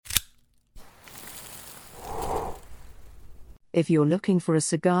If you're looking for a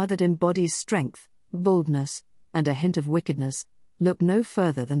cigar that embodies strength, boldness, and a hint of wickedness, look no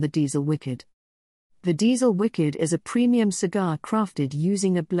further than the Diesel Wicked. The Diesel Wicked is a premium cigar crafted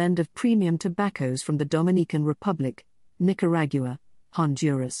using a blend of premium tobaccos from the Dominican Republic, Nicaragua,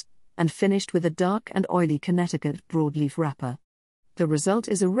 Honduras, and finished with a dark and oily Connecticut broadleaf wrapper. The result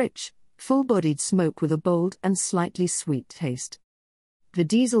is a rich, full-bodied smoke with a bold and slightly sweet taste. The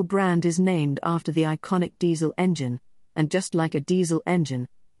Diesel brand is named after the iconic diesel engine, and just like a diesel engine,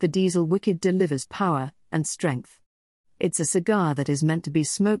 the Diesel Wicked delivers power and strength. It's a cigar that is meant to be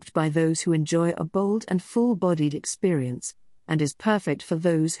smoked by those who enjoy a bold and full-bodied experience, and is perfect for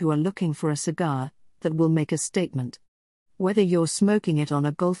those who are looking for a cigar that will make a statement. Whether you're smoking it on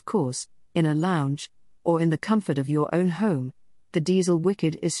a golf course, in a lounge, or in the comfort of your own home, the Diesel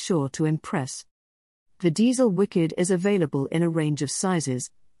Wicked is sure to impress. The Diesel Wicked is available in a range of sizes,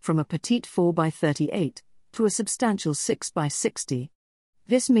 from a petite 4x38 to a substantial 6x60.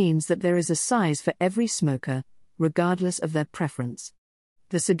 This means that there is a size for every smoker, regardless of their preference.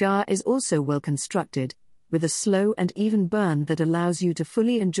 The cigar is also well constructed, with a slow and even burn that allows you to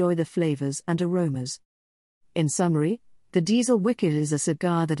fully enjoy the flavors and aromas. In summary, the Diesel Wicked is a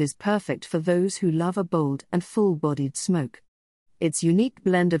cigar that is perfect for those who love a bold and full-bodied smoke. Its unique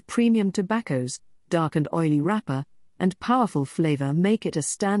blend of premium tobaccos, dark and oily wrapper, and powerful flavor make it a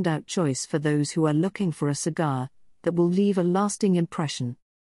standout choice for those who are looking for a cigar that will leave a lasting impression.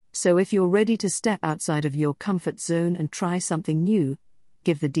 So if you're ready to step outside of your comfort zone and try something new,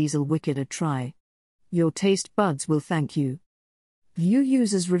 give the Diesel Wicked a try. Your taste buds will thank you. View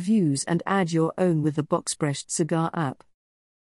users' reviews and add your own with the Boxbrecht Cigar app.